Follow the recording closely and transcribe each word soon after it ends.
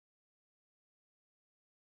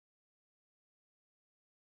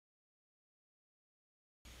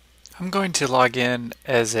I'm going to log in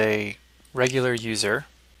as a regular user,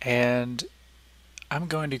 and I'm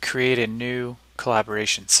going to create a new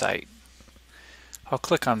collaboration site. I'll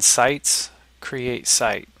click on Sites, Create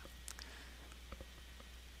Site.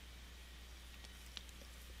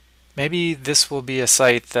 Maybe this will be a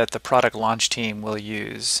site that the product launch team will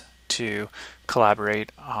use to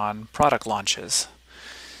collaborate on product launches.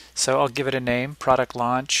 So I'll give it a name, Product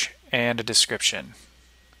Launch, and a description.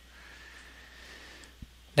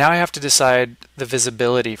 Now I have to decide the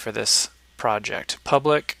visibility for this project,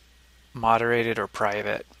 public, moderated, or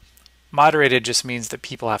private. Moderated just means that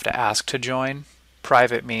people have to ask to join.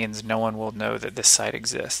 Private means no one will know that this site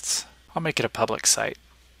exists. I'll make it a public site.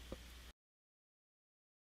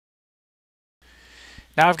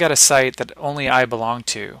 Now I've got a site that only I belong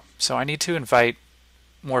to, so I need to invite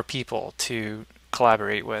more people to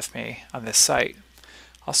collaborate with me on this site.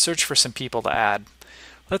 I'll search for some people to add.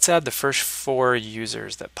 Let's add the first 4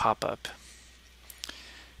 users that pop up.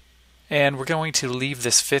 And we're going to leave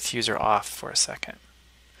this 5th user off for a second.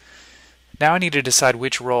 Now I need to decide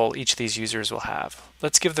which role each of these users will have.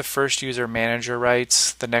 Let's give the first user manager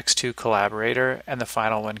rights, the next 2 collaborator, and the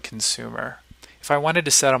final one consumer. If I wanted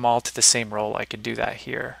to set them all to the same role, I could do that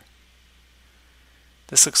here.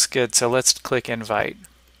 This looks good, so let's click invite.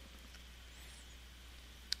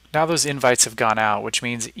 Now those invites have gone out, which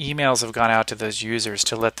means emails have gone out to those users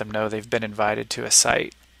to let them know they've been invited to a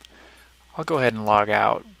site. I'll go ahead and log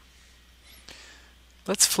out.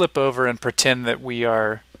 Let's flip over and pretend that we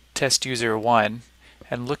are test user 1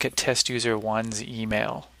 and look at test user 1's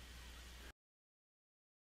email.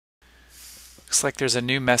 Looks like there's a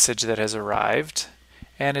new message that has arrived,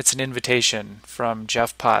 and it's an invitation from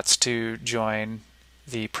Jeff Potts to join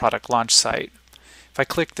the product launch site. If I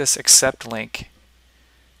click this accept link,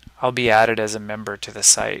 I'll be added as a member to the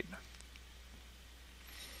site.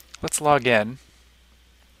 Let's log in.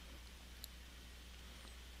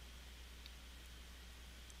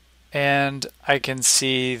 And I can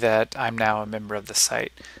see that I'm now a member of the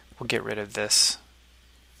site. We'll get rid of this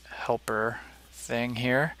helper thing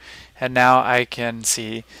here. And now I can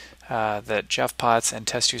see that Jeff Potts and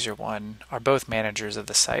test user 1 are both managers of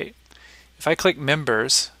the site. If I click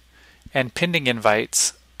members and pending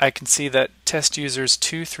invites, I can see that test users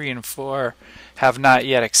 2, 3, and 4 have not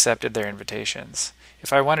yet accepted their invitations.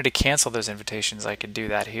 If I wanted to cancel those invitations, I could do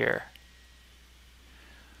that here.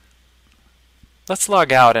 Let's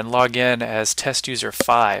log out and log in as test user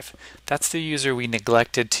 5. That's the user we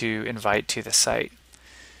neglected to invite to the site.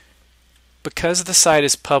 Because the site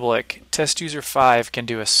is public, test user 5 can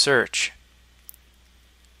do a search.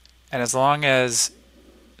 And as long as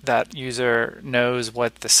that user knows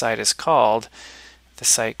what the site is called, the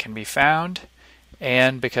site can be found,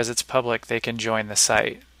 and because it's public, they can join the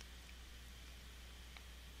site.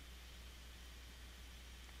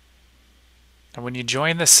 And when you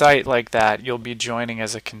join the site like that, you'll be joining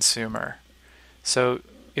as a consumer. So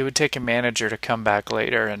it would take a manager to come back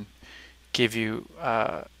later and give you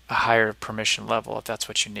a higher permission level if that's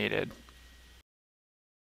what you needed.